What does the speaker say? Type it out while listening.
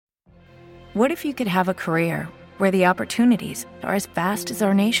What if you could have a career where the opportunities are as vast as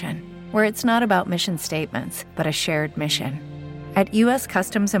our nation, where it's not about mission statements, but a shared mission? At U.S.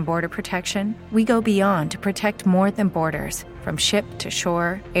 Customs and Border Protection, we go beyond to protect more than borders. From ship to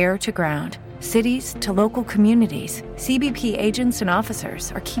shore, air to ground, cities to local communities, CBP agents and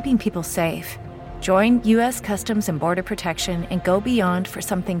officers are keeping people safe. Join U.S. Customs and Border Protection and go beyond for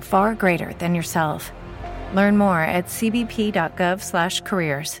something far greater than yourself. Learn more at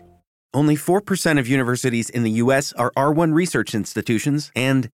cbp.gov/careers. Only 4% of universities in the U.S. are R1 research institutions,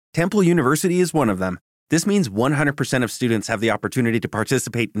 and Temple University is one of them. This means 100% of students have the opportunity to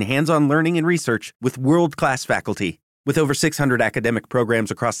participate in hands-on learning and research with world-class faculty. With over 600 academic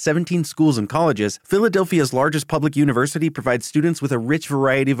programs across 17 schools and colleges, Philadelphia's largest public university provides students with a rich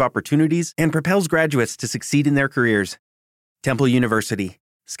variety of opportunities and propels graduates to succeed in their careers. Temple University.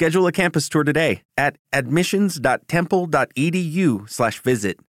 Schedule a campus tour today at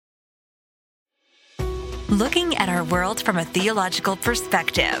admissions.temple.edu/visit. Looking at our world from a theological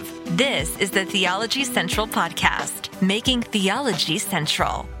perspective, this is the Theology Central Podcast, making theology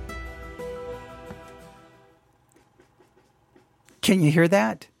central. Can you hear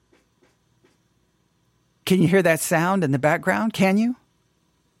that? Can you hear that sound in the background? Can you?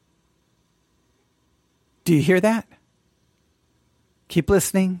 Do you hear that? Keep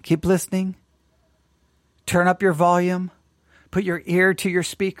listening. Keep listening. Turn up your volume. Put your ear to your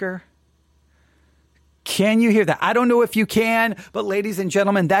speaker. Can you hear that? I don't know if you can, but ladies and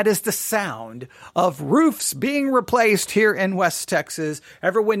gentlemen, that is the sound of roofs being replaced here in West Texas.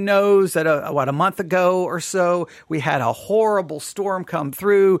 Everyone knows that a month ago or so, we had a horrible storm come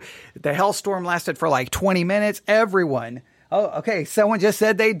through. The hailstorm lasted for like 20 minutes. Everyone. Oh, okay. Someone just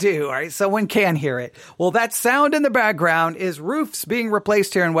said they do. All right. Someone can hear it. Well, that sound in the background is roofs being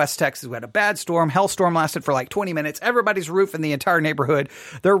replaced here in West Texas. We had a bad storm. Hailstorm lasted for like 20 minutes. Everybody's roof in the entire neighborhood,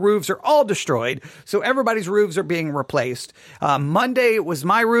 their roofs are all destroyed. So everybody's roofs are being replaced. Monday was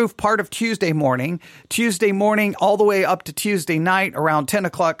my roof, part of Tuesday morning. Tuesday morning, all the way up to Tuesday night around 10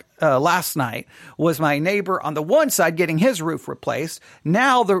 o'clock. Last night was my neighbor on the one side getting his roof replaced.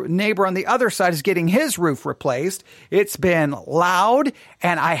 Now the neighbor on the other side is getting his roof replaced. It's been loud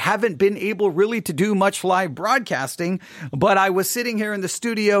and I haven't been able really to do much live broadcasting, but I was sitting here in the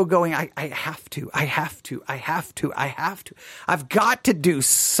studio going, I have to. I've got to do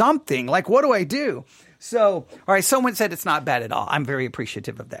something. Like, what do I do? So, all right, someone said it's not bad at all. I'm very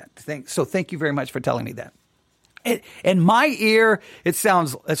appreciative of that. So thank you very much for telling me that. In my ear, it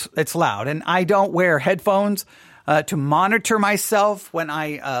sounds, it's loud, and I don't wear headphones to monitor myself when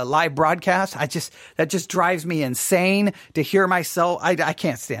I live broadcast. That just drives me insane to hear myself. I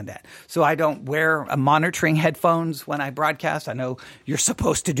can't stand that. So I don't wear monitoring headphones when I broadcast. I know you're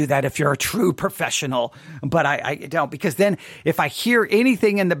supposed to do that if you're a true professional, but I don't, because then if I hear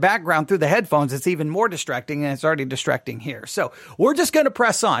anything in the background through the headphones, it's even more distracting, and it's already distracting here. So we're just going to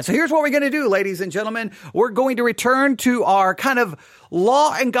press on. So here's what we're going to do, ladies and gentlemen. We're going to return to our kind of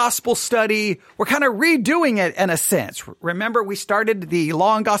law and gospel study. We're kind of redoing it in a sense. Remember, we started the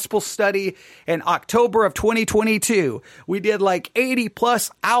law and gospel study in October of 2022. We did like 80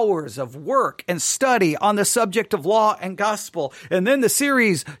 plus hours of work and study on the subject of law and gospel. And then the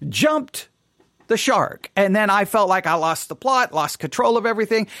series jumped the shark. And then I felt like I lost the plot, lost control of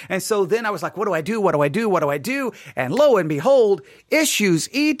everything. And so then I was like, what do I do? What do I do? What do I do? And lo and behold, Issues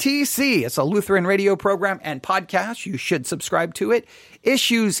ETC. It's a Lutheran radio program and podcast. You should subscribe to it.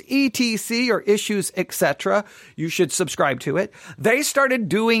 Issues ETC or Issues Etc. You should subscribe to it. They started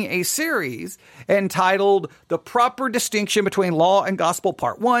doing a series entitled The Proper Distinction Between Law and Gospel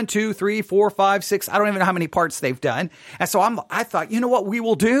Part 1, 2, 3, 4, 5, 6. I don't even know how many parts they've done. And so I thought, you know what we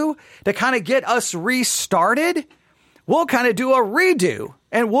will do to kind of get us restarted? We'll kind of do a redo,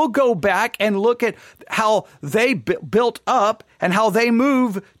 and we'll go back and look at how they built up and how they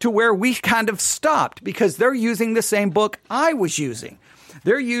move to where we kind of stopped, because they're using the same book I was using.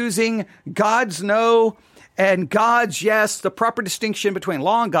 They're using God's No and God's Yes, The Proper Distinction Between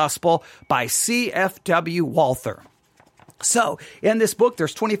Law and Gospel by C.F.W. Walther. So in this book,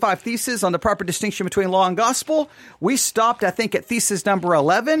 there's 25 theses on the proper distinction between law and gospel. We stopped, I think, at thesis number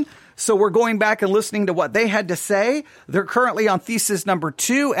 11. So we're going back and listening to what they had to say. They're currently on thesis number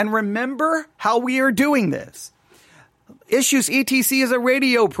 2. And remember how we are doing this. Issues ETC is a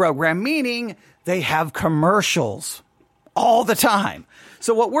radio program, meaning they have commercials all the time.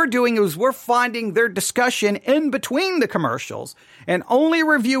 So what we're doing is we're finding their discussion in between the commercials and only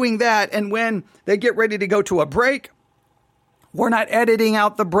reviewing that. And when they get ready to go to a break, we're not editing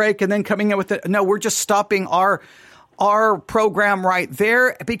out the break and then coming in with it. No, we're just stopping our program right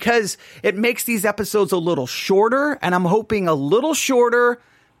there, because it makes these episodes a little shorter, and I'm hoping a little shorter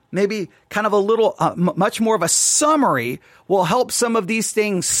maybe kind of a little, much more of a summary will help some of these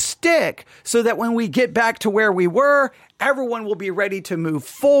things stick so that when we get back to where we were, everyone will be ready to move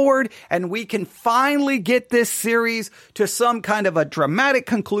forward and we can finally get this series to some kind of a dramatic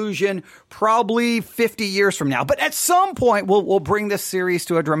conclusion, probably 50 years from now. But at some point, we'll bring this series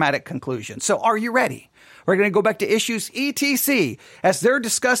to a dramatic conclusion. So are you ready? We're going to go back to Issues ETC as they're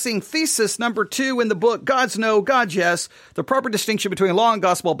discussing thesis number 2 in the book, God's No, God's Yes, The Proper Distinction Between Law and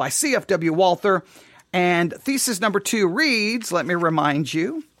Gospel by C.F.W. Walther. And thesis number 2 reads, let me remind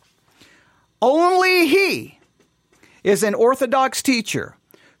you, only he is an orthodox teacher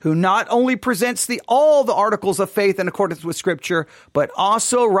who not only presents all the articles of faith in accordance with Scripture, but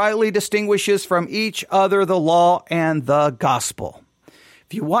also rightly distinguishes from each other the law and the gospel.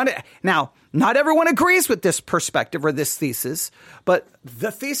 If you want to, now, not everyone agrees with this perspective or this thesis, but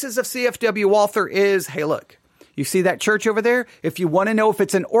the thesis of C.F.W. Walther is, hey, look, you see that church over there? If you want to know if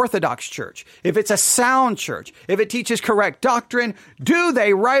it's an orthodox church, if it's a sound church, if it teaches correct doctrine, do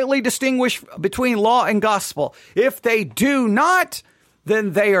they rightly distinguish between law and gospel? If they do not,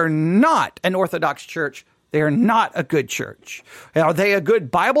 then they are not an orthodox church. They are not a good church. Are they a good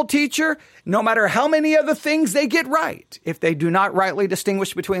Bible teacher? No matter how many other things they get right, if they do not rightly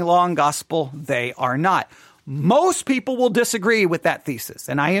distinguish between law and gospel, they are not. Most people will disagree with that thesis,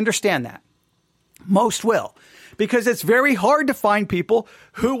 and I understand that. Most will, because it's very hard to find people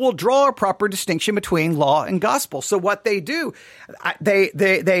who will draw a proper distinction between law and gospel. So what they do,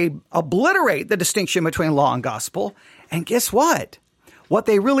 they obliterate the distinction between law and gospel, and guess what? What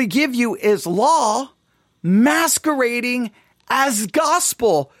they really give you is law masquerading as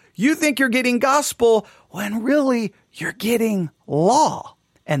gospel. You think you're getting gospel when really you're getting law.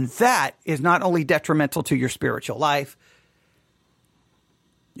 And that is not only detrimental to your spiritual life,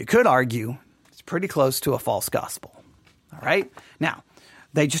 you could argue it's pretty close to a false gospel. All right. Now,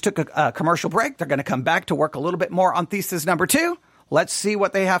 they just took a commercial break. They're going to come back to work a little bit more on thesis number 2. Let's see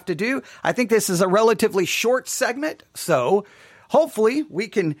what they have to do. I think this is a relatively short segment, so hopefully we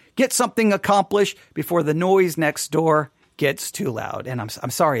can get something accomplished before the noise next door gets too loud. And I'm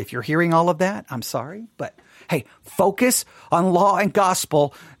sorry if you're hearing all of that. I'm sorry. But hey, focus on law and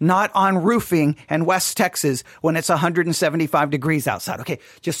gospel, not on roofing in West Texas when it's 175 degrees outside. Okay,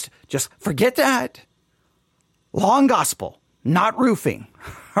 just forget that. Law and gospel, not roofing.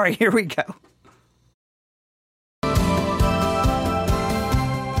 All right, here we go.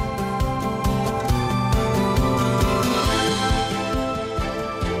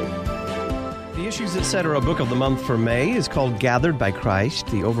 Issues, Etc. book of the month for May is called Gathered by Christ,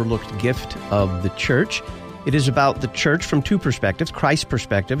 the Overlooked Gift of the Church. It is about the church from 2 perspectives, Christ's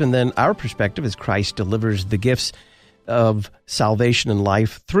perspective, and then our perspective as Christ delivers the gifts of salvation and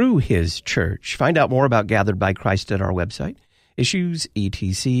life through his church. Find out more about Gathered by Christ at our website,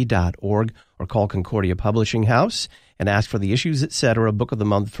 issuesetc.org, or call Concordia Publishing House and ask for the Issues, Etc. book of the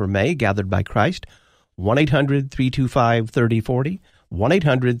month for May, Gathered by Christ, 1-800-325-3040.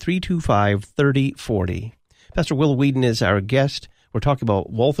 1-800-325-3040. Pastor Will Whedon is our guest. We're talking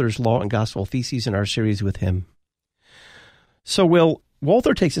about Walther's Law and Gospel Theses in our series with him. So, Will,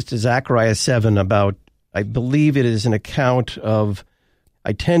 Walther takes us to Zechariah 7 about, I believe it is an account of,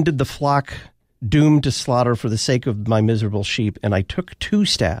 I tended the flock doomed to slaughter for the sake of my miserable sheep, and I took 2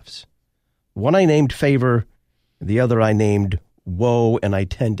 staffs. One I named Favor, the other I named Woe, and I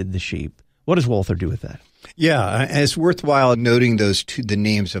tended the sheep. What does Walther do with that? Yeah, it's worthwhile noting the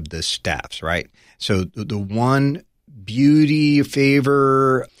names of the staffs, right? So the one, beauty,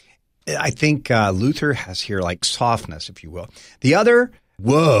 favor, I think Luther has here like softness, if you will. The other,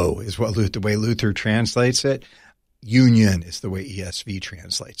 woe, is the way Luther translates it. Union is the way ESV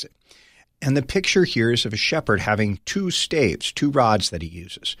translates it. And the picture here is of a shepherd having 2 staves, 2 rods that he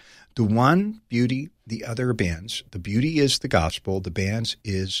uses. The one, beauty, the other, bands. The beauty is the gospel. The bands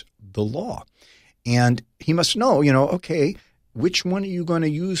is the law. And he must know, okay, which one are you going to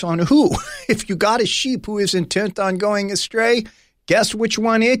use on who? If you got a sheep who is intent on going astray, guess which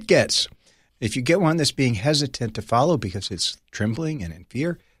one it gets. If you get one that's being hesitant to follow because it's trembling and in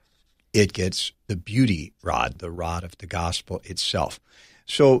fear, it gets the beauty rod, the rod of the gospel itself.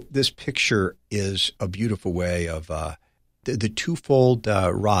 So this picture is a beautiful way of the twofold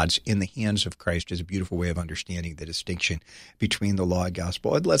rods in the hands of Christ is a beautiful way of understanding the distinction between the law and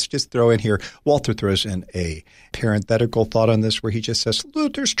gospel. And let's just throw in here, Walther throws in a parenthetical thought on this where he just says,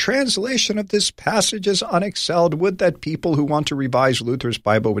 Luther's translation of this passage is unexcelled. Would that people who want to revise Luther's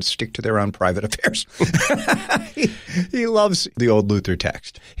Bible would stick to their own private affairs. He loves the old Luther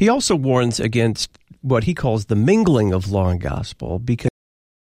text. He also warns against what he calls the mingling of law and gospel because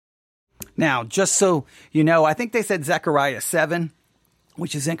Now, just so you know, I think they said Zechariah 7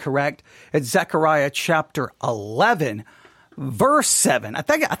 which is incorrect. It's Zechariah chapter 11, verse 7. I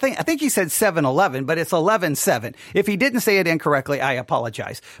think he said 7:11, but it's 11:7. If he didn't say it incorrectly, I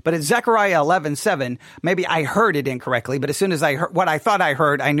apologize. But it's Zechariah 11:7. Maybe I heard it incorrectly, but as soon as I heard what I thought I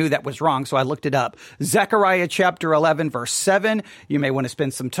heard, I knew that was wrong, so I looked it up. Zechariah chapter 11, verse 7. You may want to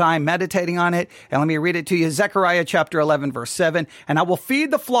spend some time meditating on it. And let me read it to you. Zechariah chapter 11, verse 7. And I will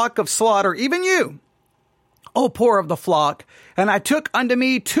feed the flock of slaughter, even you, O poor of the flock. And I took unto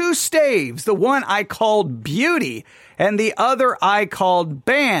me 2 staves, the one I called Beauty, and the other I called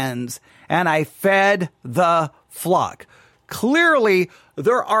Bands, and I fed the flock. Clearly,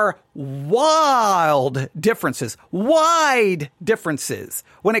 there are wide differences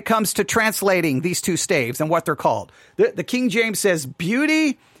when it comes to translating these 2 staves and what they're called. The King James says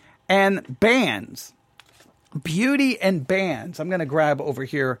Beauty and Bands. Beauty and Bands. I'm going to grab over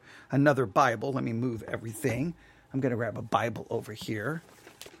here another Bible. Let me move everything. I'm going to grab a Bible over here.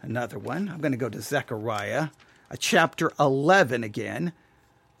 Another one. I'm going to go to Zechariah, chapter 11 again.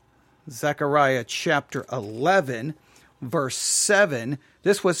 Zechariah chapter 11, verse 7.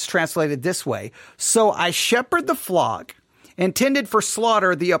 This was translated this way. So I shepherd the flock, intended for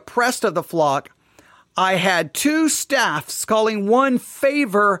slaughter, the oppressed of the flock. I had 2 staffs, calling one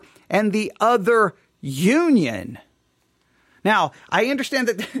favor and the other union. Now, I understand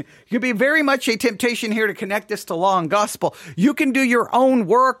that there could be very much a temptation here to connect this to law and gospel. You can do your own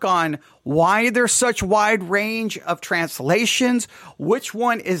work on why there's such wide range of translations, which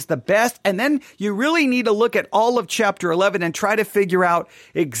one is the best, and then you really need to look at all of chapter 11 and try to figure out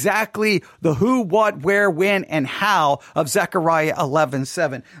exactly the who, what, where, when, and how of Zechariah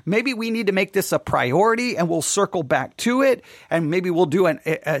 11:7. Maybe we need to make this a priority, and we'll circle back to it, and maybe we'll do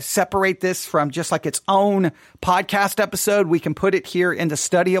separate this from just like its own podcast episode. We can put it here in the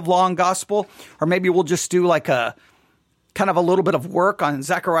study of law and gospel, or maybe we'll just do like a kind of a little bit of work on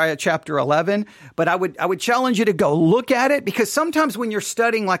Zechariah chapter 11, but I would challenge you to go look at it, because sometimes when you're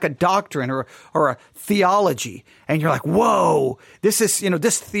studying like a doctrine or a theology, and you're like, whoa, this is,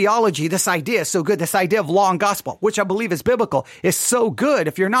 this theology, this idea is so good. This idea of law and gospel, which I believe is biblical, is so good.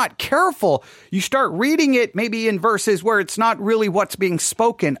 If you're not careful, you start reading it maybe in verses where it's not really what's being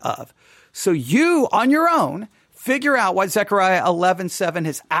spoken of. So you, on your own, figure out what Zechariah 11:7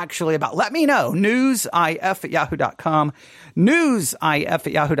 is actually about. Let me know. newsif@yahoo.com.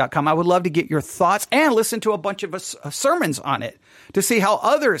 newsif@yahoo.com. I would love to get your thoughts and listen to a bunch of sermons on it to see how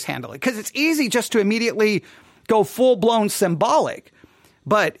others handle it. Because it's easy just to immediately go full-blown symbolic.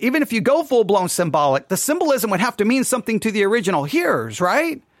 But even if you go full-blown symbolic, the symbolism would have to mean something to the original hearers,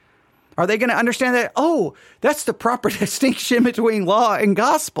 right? Are they going to understand that? Oh, that's the proper distinction between law and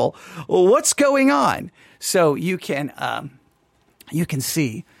gospel. Well, what's going on? So you can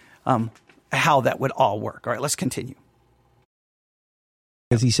see how that would all work. All right, let's continue.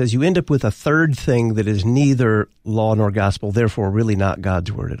 As he says, you end up with a third thing that is neither law nor gospel, therefore really not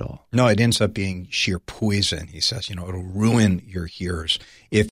God's word at all. No, it ends up being sheer poison. He says, it'll ruin your hearers.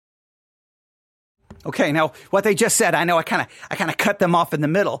 Okay, now what they just said, I know I kind of cut them off in the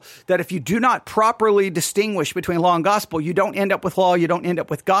middle, that if you do not properly distinguish between law and gospel, you don't end up with law, you don't end up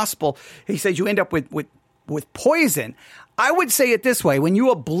with gospel. He says you end up with poison. I would say it this way: when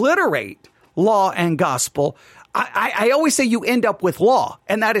you obliterate law and gospel, I always say you end up with law,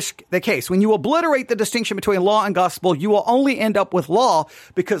 and that is the case. When you obliterate the distinction between law and gospel, you will only end up with law,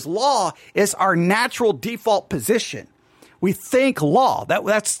 because law is our natural default position. We think law.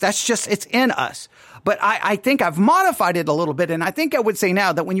 That's just, it's in us. But I think I've modified it a little bit, and I think I would say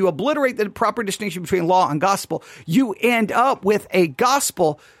now that when you obliterate the proper distinction between law and gospel, you end up with a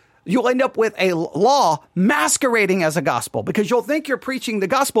gospel. You'll end up with a law masquerading as a gospel, because you'll think you're preaching the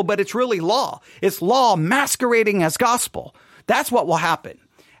gospel, but it's really law. It's law masquerading as gospel. That's what will happen.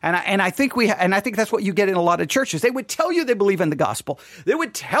 And I think that's what you get in a lot of churches. They would tell you they believe in the gospel. They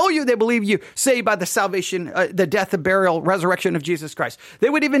would tell you they believe you saved by the salvation, the death, the burial, resurrection of Jesus Christ. They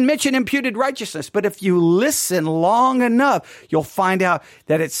would even mention imputed righteousness. But if you listen long enough, you'll find out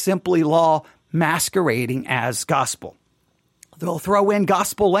that it's simply law masquerading as gospel. They'll throw in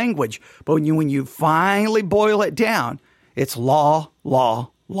gospel language, but when you finally boil it down, it's law,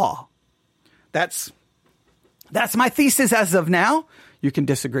 law, law. That's my thesis as of now. You can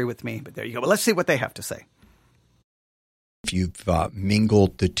disagree with me, but there you go. But let's see what they have to say. If you've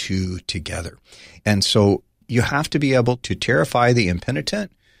mingled the two together. And so you have to be able to terrify the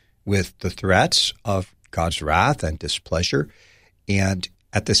impenitent with the threats of God's wrath and displeasure. And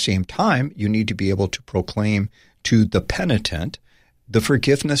at the same time, you need to be able to proclaim to the penitent the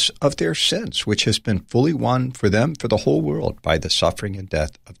forgiveness of their sins, which has been fully won for them, for the whole world, by the suffering and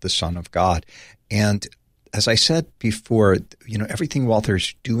death of the Son of God. And as I said before, everything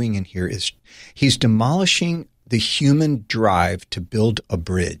Walther's doing in here is he's demolishing the human drive to build a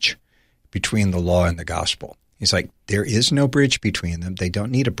bridge between the law and the gospel. He's like, there is no bridge between them. They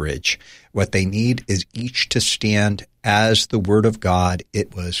don't need a bridge. What they need is each to stand as the word of God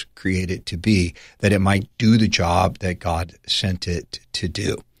it was created to be, that it might do the job that God sent it to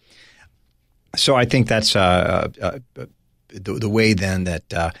do. So I think that's the way then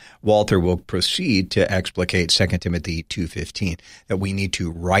that Walther will proceed to explicate 2 Timothy 2:15, that we need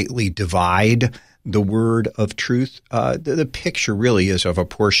to rightly divide the word of truth. The picture really is of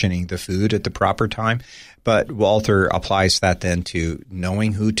apportioning the food at the proper time. But Walther applies that then to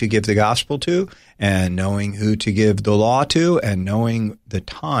knowing who to give the gospel to, and knowing who to give the law to, and knowing the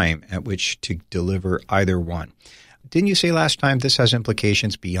time at which to deliver either one. Didn't you say last time this has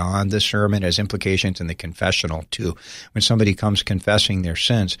implications beyond the sermon, has implications in the confessional too? When somebody comes confessing their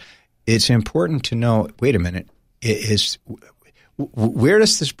sins, it's important to know, wait a minute, where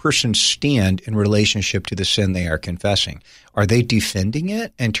does this person stand in relationship to the sin they are confessing? Are they defending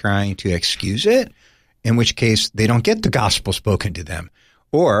it and trying to excuse it? In which case they don't get the gospel spoken to them.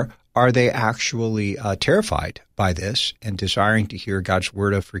 Or are they actually terrified by this and desiring to hear God's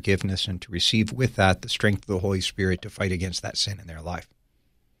word of forgiveness and to receive with that the strength of the Holy Spirit to fight against that sin in their life?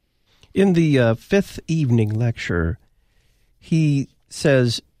 In the fifth evening lecture, he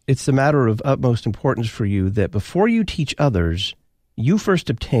says it's a matter of utmost importance for you that before you teach others, you first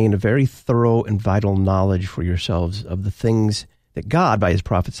obtain a very thorough and vital knowledge for yourselves of the things that God, by his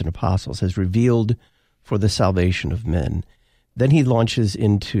prophets and apostles, has revealed for the salvation of men. Then he launches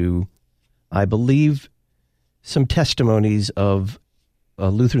into, I believe, some testimonies of a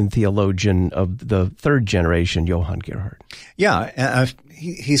Lutheran theologian of the third generation, Johann Gerhard. Yeah,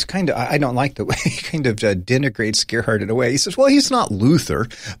 he's kind of, I don't like the way he kind of denigrates Gerhard in a way. He says, well, he's not Luther,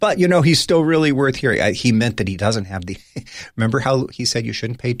 but, he's still really worth hearing. He meant that he doesn't have remember how he said you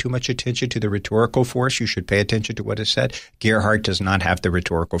shouldn't pay too much attention to the rhetorical force, you should pay attention to what is said? Gerhard does not have the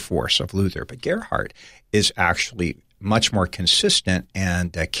rhetorical force of Luther, but Gerhard is actually much more consistent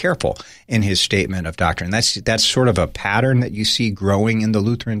and careful in his statement of doctrine. That's sort of a pattern that you see growing in the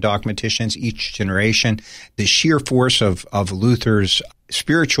Lutheran dogmaticians each generation. The sheer force of Luther's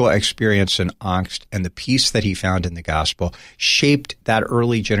spiritual experience and angst and the peace that he found in the gospel shaped that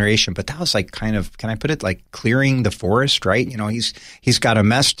early generation. But that was like kind of, can I put it, like clearing the forest, right? He's got a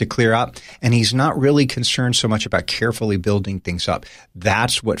mess to clear up, and he's not really concerned so much about carefully building things up.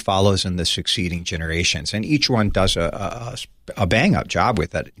 That's what follows in the succeeding generations. And each one does a bang-up job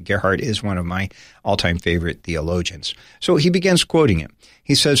with that. Gerhard is one of my all-time favorite theologians. So he begins quoting him.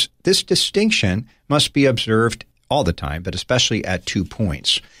 He says, this distinction must be observed all the time, but especially at 2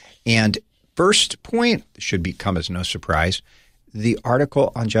 points. And first point should come as no surprise, the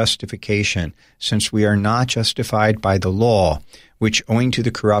article on justification, since we are not justified by the law, which owing to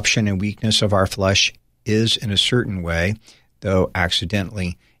the corruption and weakness of our flesh is in a certain way, though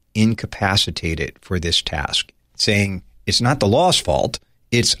accidentally, incapacitated for this task, saying it's not the law's fault,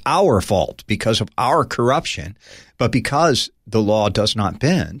 it's our fault because of our corruption, but because the law does not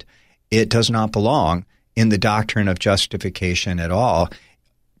bend, it does not belong in the doctrine of justification at all,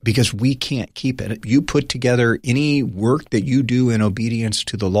 because we can't keep it. You put together any work that you do in obedience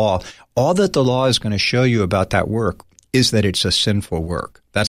to the law, all that the law is going to show you about that work is that it's a sinful work.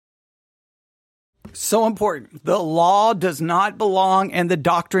 That's so important. The law does not belong in the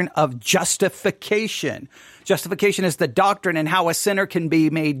doctrine of justification. Justification is the doctrine and how a sinner can be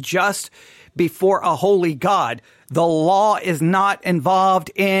made just before a holy God. The law is not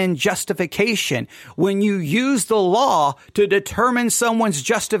involved in justification. When you use the law to determine someone's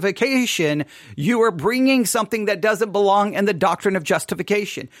justification, you are bringing something that doesn't belong in the doctrine of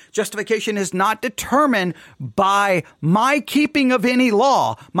justification. Justification is not determined by my keeping of any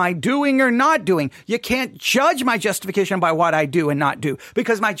law, my doing or not doing. You can't judge my justification by what I do and not do,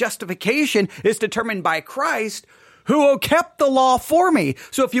 because my justification is determined by Christ, who kept the law for me.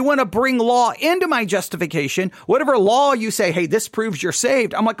 So if you want to bring law into my justification, whatever law you say, hey, this proves you're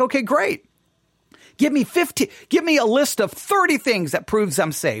saved, I'm like, okay, great. Give me a list of 30 things that proves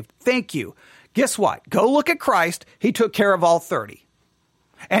I'm saved. Thank you. Guess what? Go look at Christ. He took care of all 30.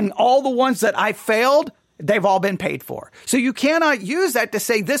 And all the ones that I failed, they've all been paid for. So you cannot use that to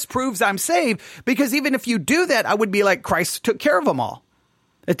say this proves I'm saved, because even if you do that, I would be like, Christ took care of them all.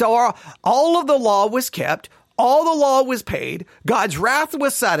 All of the law was kept. All the law was paid. God's wrath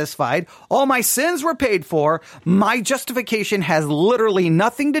was satisfied. All my sins were paid for. My justification has literally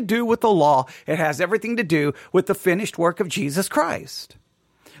nothing to do with the law. It has everything to do with the finished work of Jesus Christ.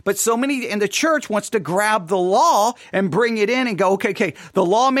 But so many in the church wants to grab the law and bring it in and go, okay, the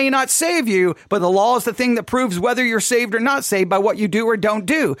law may not save you, but the law is the thing that proves whether you're saved or not saved by what you do or don't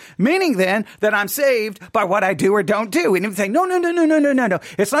do. Meaning then that I'm saved by what I do or don't do. And if you say, no.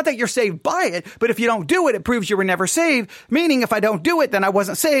 It's not that you're saved by it, but if you don't do it, it proves you were never saved. Meaning if I don't do it, then I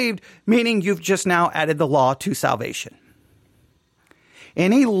wasn't saved. Meaning you've just now added the law to salvation.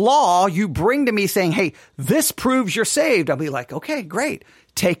 Any law you bring to me saying, hey, this proves you're saved, I'll be like, okay, great.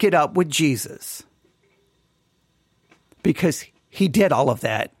 Take it up with Jesus. Because he did all of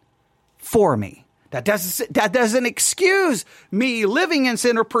that for me. That doesn't excuse me living in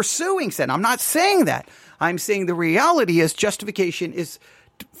sin or pursuing sin. I'm not saying that. I'm saying the reality is justification is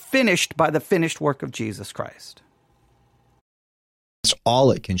finished by the finished work of Jesus Christ. That's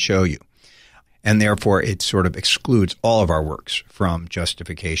all it can show you. And therefore, it sort of excludes all of our works from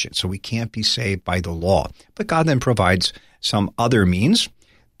justification. So we can't be saved by the law. But God then provides some other means.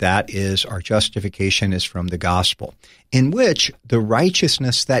 That is, our justification is from the gospel, in which the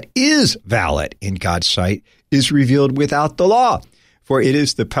righteousness that is valid in God's sight is revealed without the law. For it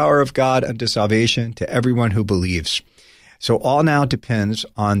is the power of God unto salvation to everyone who believes. So all now depends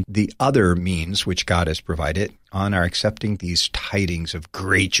on the other means which God has provided, on our accepting these tidings of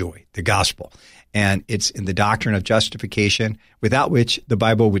great joy, the gospel. And it's in the doctrine of justification, without which the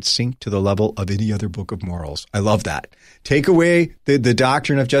Bible would sink to the level of any other book of morals. I love that. Take away the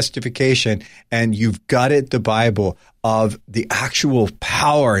doctrine of justification, and you've gutted the Bible of the actual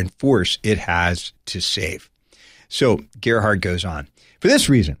power and force it has to save. So Gerhard goes on. For this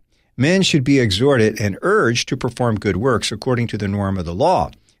reason, men should be exhorted and urged to perform good works according to the norm of the law.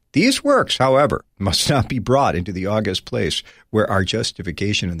 These works, however, must not be brought into the august place where our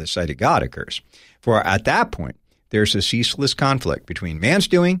justification in the sight of God occurs. For at that point, there's a ceaseless conflict between man's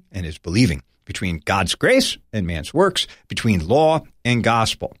doing and his believing, between God's grace and man's works, between law and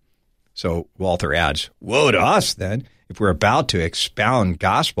gospel. So Walther adds, woe to us then, if we're about to expound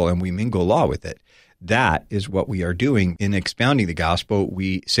gospel and we mingle law with it. That is what we are doing in expounding the gospel.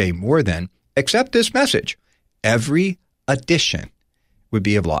 We say more than, accept this message. Every addition would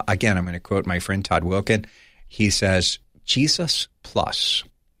be of law. Again, I'm going to quote my friend Todd Wilkin. He says, Jesus plus.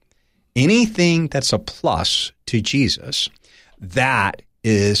 Anything that's a plus to Jesus, that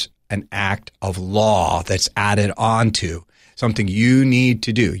is an act of law that's added onto something you need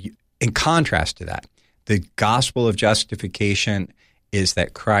to do. In contrast to that, the gospel of justification is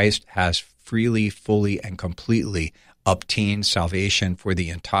that Christ has freely, fully, and completely obtained salvation for the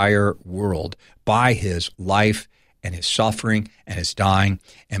entire world by his life and his suffering and his dying,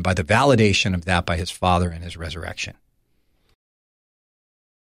 and by the validation of that by his Father and his resurrection.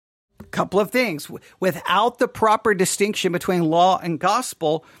 A couple of things. Without the proper distinction between law and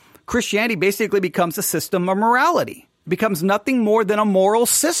gospel, Christianity basically becomes a system of morality. It becomes nothing more than a moral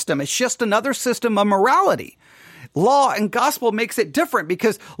system. It's just another system of morality. Law and gospel makes it different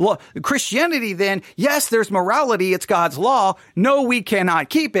because Christianity then, yes, there's morality. It's God's law. No, we cannot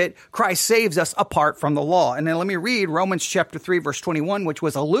keep it. Christ saves us apart from the law. And then let me read Romans chapter 3, verse 21, which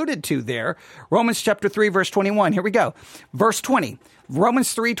was alluded to there. Romans chapter 3, verse 21. Here we go. Verse 20.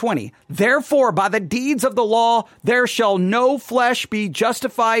 Romans 3:20. Therefore, by the deeds of the law, there shall no flesh be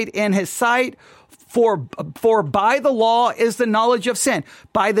justified in his sight. For by the law is the knowledge of sin.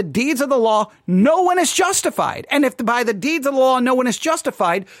 By the deeds of the law, no one is justified. And if by the deeds of the law, no one is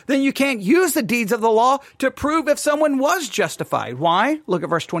justified, then you can't use the deeds of the law to prove if someone was justified. Why? Look at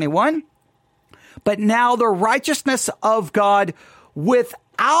verse 21. But now the righteousness of God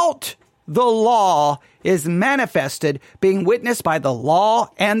without the law is manifested, being witnessed by the law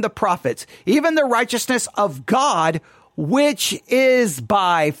and the prophets, even the righteousness of God, which is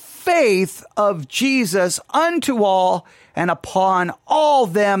by faith of Jesus unto all and upon all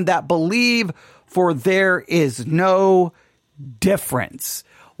them that believe, for there is no difference.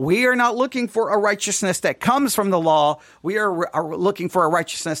 We are not looking for a righteousness that comes from the law. We are looking for a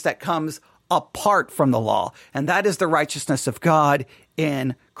righteousness that comes apart from the law. And that is the righteousness of God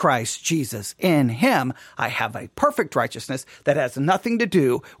in Christ Jesus. In him, I have a perfect righteousness that has nothing to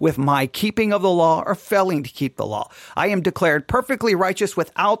do with my keeping of the law or failing to keep the law. I am declared perfectly righteous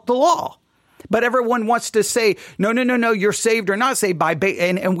without the law. But everyone wants to say, no, you're saved or not saved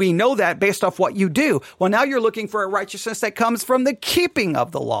and we know that based off what you do. Well, now you're looking for a righteousness that comes from the keeping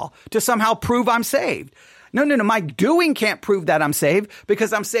of the law to somehow prove I'm saved. No, my doing can't prove that I'm saved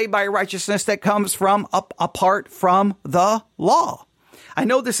because I'm saved by a righteousness that comes from apart from the law. I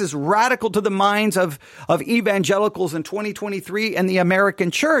know this is radical to the minds of evangelicals in 2023 and the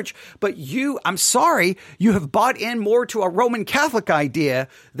American church, but I'm sorry, you have bought in more to a Roman Catholic idea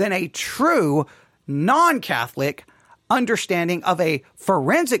than a true non-Catholic understanding of a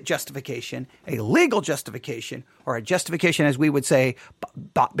forensic justification, a legal justification, or a justification, as we would say,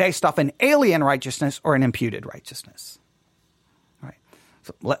 based off an alien righteousness or an imputed righteousness. All right.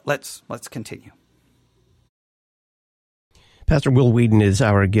 So let's continue. Pastor Will Weedon is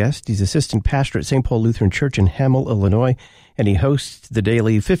our guest. He's assistant pastor at St. Paul Lutheran Church in Hamel, Illinois, and he hosts the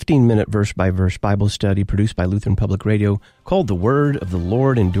daily 15-minute verse-by-verse Bible study produced by Lutheran Public Radio called The Word of the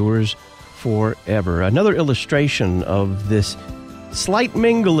Lord Endures Forever. Another illustration of this slight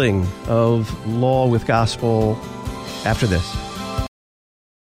mingling of law with gospel after this.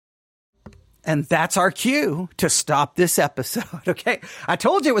 And that's our cue to stop this episode, okay? I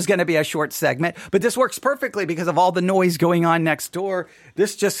told you it was going to be a short segment, but this works perfectly because of all the noise going on next door.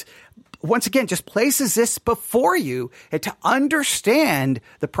 This just, once again, just places this before you to understand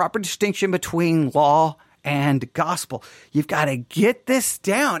the proper distinction between law and gospel. You've got to get this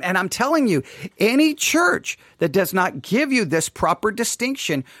down. And I'm telling you, any church that does not give you this proper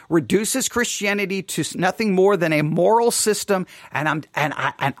distinction reduces Christianity to nothing more than a moral system. And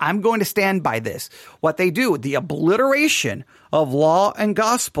I'm going to stand by this. What they do, the obliteration of law and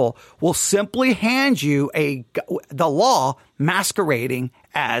gospel, will simply hand you the law masquerading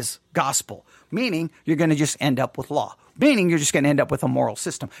as gospel, meaning you're going to just end up with law. Meaning you're just going to end up with a moral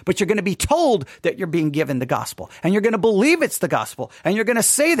system. But you're going to be told that you're being given the gospel. And you're going to believe it's the gospel. And you're going to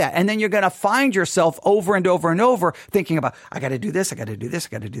say that. And then you're going to find yourself over and over and over thinking about, I got to do this, I got to do this, I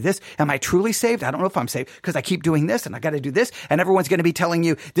got to do this. Am I truly saved? I don't know if I'm saved because I keep doing this and I got to do this. And everyone's going to be telling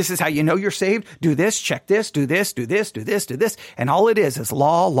you, this is how you know you're saved. Do this, check this, do this, do this, do this, do this. And all it is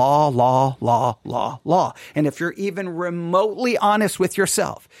law, law, law, law, law, law. And if you're even remotely honest with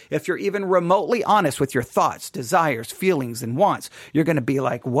yourself, if you're even remotely honest with your thoughts, desires, feelings, and wants, you're going to be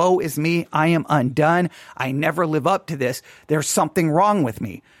like, woe is me. I am undone. I never live up to this. There's something wrong with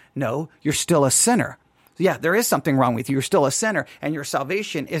me. No, you're still a sinner. Yeah, there is something wrong with you. You're still a sinner, and your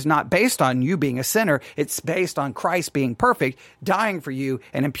salvation is not based on you being a sinner. It's based on Christ being perfect, dying for you,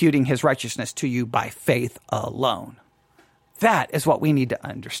 and imputing his righteousness to you by faith alone. That is what we need to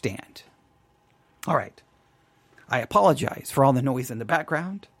understand. All right. I apologize for all the noise in the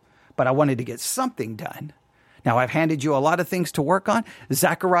background, but I wanted to get something done. Now, I've handed you a lot of things to work on.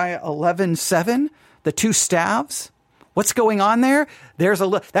 Zechariah 11:7, the two staves. What's going on there?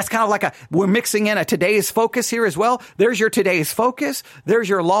 That's kind of like we're mixing in a today's focus here as well. There's your today's focus. There's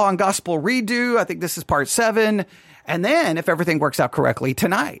your law and gospel redo. I think this is part 7. And then, if everything works out correctly,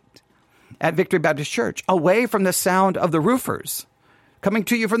 tonight at Victory Baptist Church, away from the sound of the roofers, coming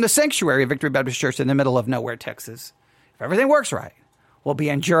to you from the sanctuary of Victory Baptist Church in the middle of nowhere, Texas. If everything works right, we'll be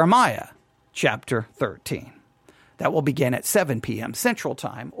in Jeremiah chapter 13. That will begin at 7 p.m. Central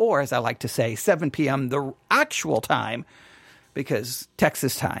Time, or as I like to say, 7 p.m. the actual time, because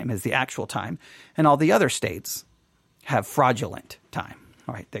Texas time is the actual time, and all the other states have fraudulent time.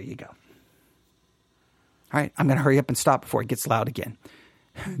 All right, there you go. All right, I'm going to hurry up and stop before it gets loud again.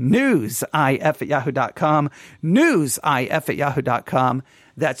 newsif@yahoo.com, newsif@yahoo.com.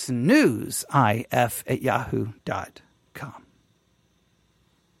 That's newsif@yahoo.com.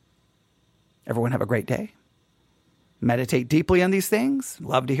 Everyone have a great day. Meditate deeply on these things.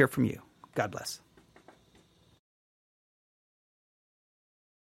 Love to hear from you. God bless.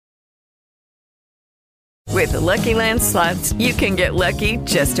 With the Lucky Land Slots, you can get lucky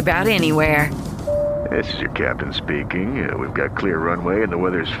just about anywhere. This is your captain speaking. We've got clear runway and the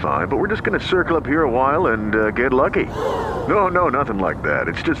weather's fine, but we're just going to circle up here a while and get lucky. No, nothing like that.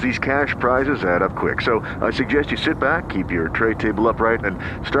 It's just these cash prizes add up quick. So I suggest you sit back, keep your tray table upright, and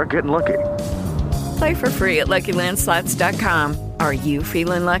start getting lucky. Play for free at LuckyLandSlots.com. Are you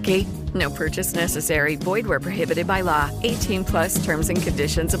feeling lucky? No purchase necessary. Void where prohibited by law. 18+ terms and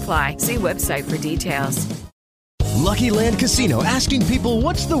conditions apply. See website for details. Lucky Land Casino, asking people,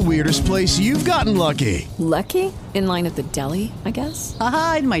 what's the weirdest place you've gotten lucky? Lucky? In line at the deli, I guess?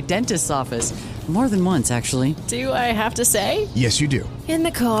 Aha, in my dentist's office. More than once, actually. Do I have to say? Yes, you do. In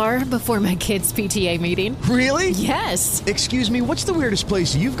the car before my kids' PTA meeting. Really? Yes. Excuse me, what's the weirdest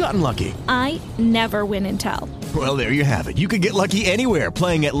place you've gotten lucky? I never win and tell. Well, there you have it. You can get lucky anywhere,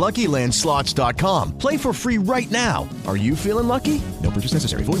 playing at LuckyLandSlots.com. Play for free right now. Are you feeling lucky? No purchase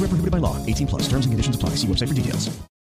necessary. Void where prohibited by law. 18+. Terms and conditions apply. See website for details.